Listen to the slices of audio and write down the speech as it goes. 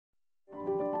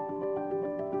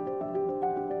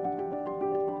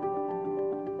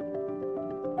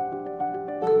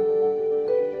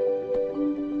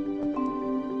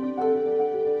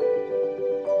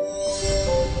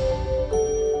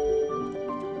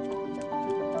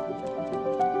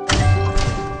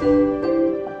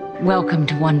Welcome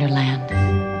to Wonderland. No,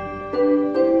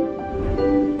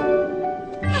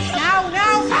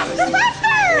 faster!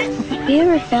 Have you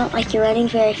ever felt like you're running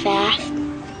very fast,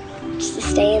 just to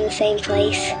stay in the same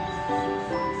place?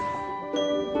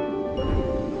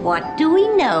 What do we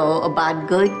know about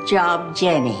Good Job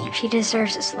Jenny? She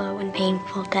deserves a slow and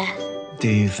painful death. Do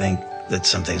you think that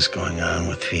something's going on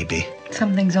with Phoebe?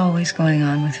 Something's always going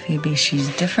on with Phoebe.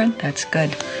 She's different, that's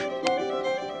good.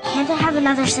 Can't I have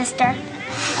another sister?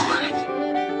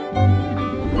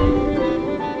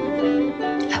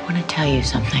 I want to tell you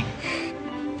something.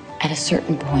 At a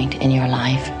certain point in your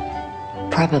life,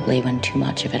 probably when too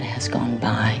much of it has gone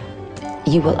by,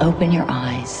 you will open your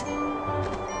eyes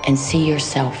and see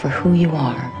yourself for who you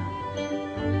are,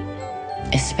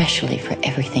 especially for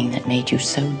everything that made you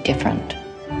so different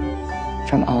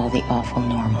from all the awful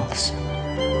normals.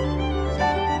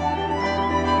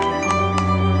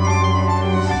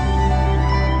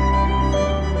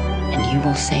 And you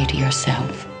will say to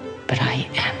yourself, but I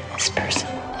am this person.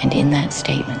 And in that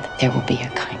statement, there will be a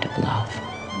kind of love.